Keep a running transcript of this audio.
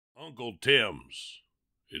Uncle Tim's.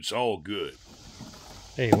 It's all good.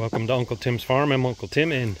 Hey, welcome to Uncle Tim's Farm. I'm Uncle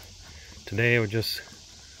Tim, and today I just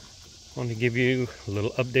wanted to give you a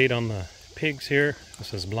little update on the pigs here.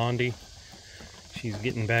 This is Blondie. She's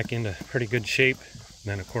getting back into pretty good shape. And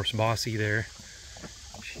then of course Bossy there.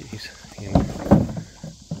 She's in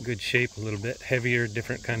good shape, a little bit heavier,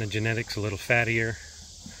 different kind of genetics, a little fattier.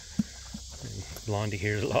 And Blondie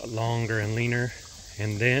here is a lot longer and leaner.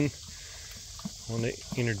 And then I want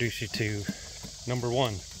to introduce you to number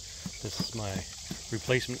one. This is my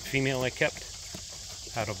replacement female I kept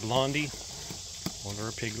out of Blondie, one of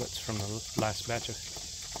her piglets from the last batch of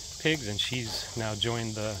pigs, and she's now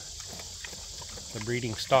joined the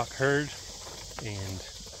breeding stock herd. And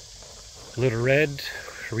Little Red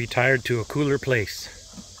retired to a cooler place.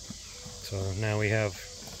 So now we have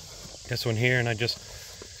this one here, and I just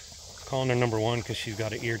calling her number one because she's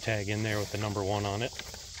got an ear tag in there with the number one on it.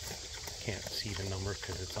 Can't see the number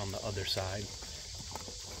because it's on the other side,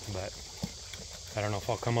 but I don't know if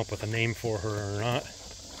I'll come up with a name for her or not.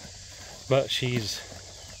 But she's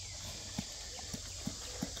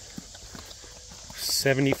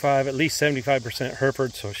 75, at least 75%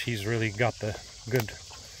 Hereford, so she's really got the good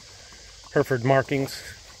Hereford markings.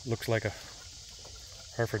 Looks like a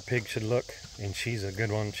Hereford pig should look, and she's a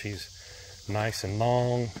good one. She's nice and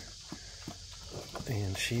long,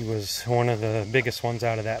 and she was one of the biggest ones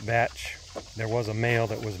out of that batch. There was a male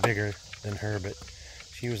that was bigger than her, but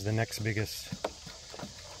she was the next biggest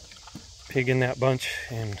pig in that bunch.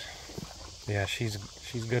 And yeah, she's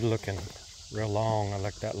good looking, real long. I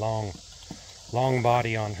like that long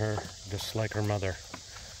body on her, just like her mother.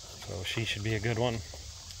 So she should be a good one.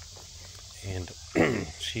 And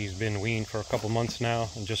she's been weaned for a couple months now,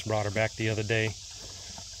 and just brought her back the other day.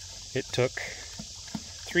 It took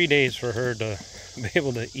 3 days for her to be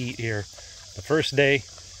able to eat here. The first day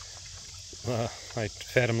I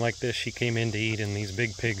fed him like this, she came in to eat, and these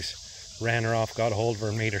big pigs ran her off, got a hold of her,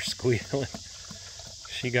 and made her squeal.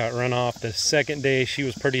 She got run off. The second day she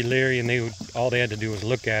was pretty leery, and all they had to do was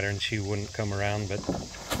look at her and she wouldn't come around. But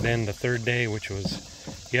then the third day, which was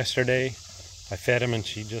yesterday, I fed him and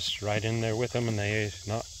she just right in there with them, and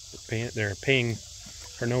they're paying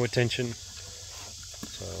her no attention.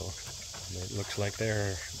 So it looks like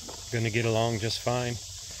they're gonna get along just fine.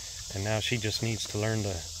 And now she just needs to learn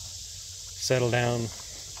to settle down.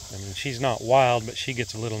 I mean, she's not wild, but she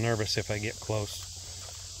gets a little nervous if I get close.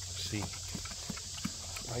 Let's see.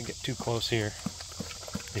 If I get too close here,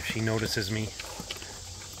 if she notices me,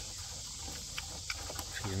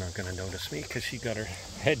 she's not gonna notice me because she got her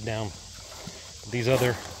head down. These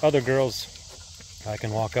other girls, I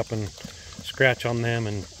can walk up and scratch on them,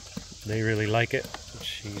 and they really like it.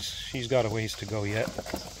 She's got a ways to go yet.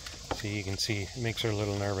 See, you can see it makes her a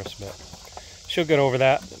little nervous, but she'll get over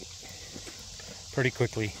that pretty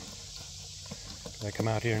quickly. I come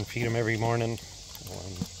out here and feed them every morning,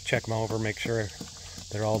 and check them over, make sure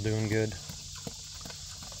they're all doing good.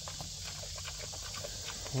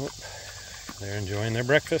 Oh, they're enjoying their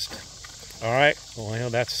breakfast. All right, well,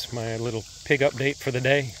 that's my little pig update for the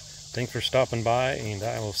day. Thanks for stopping by, and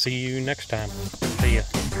I will see you next time. See ya.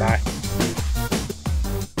 Bye.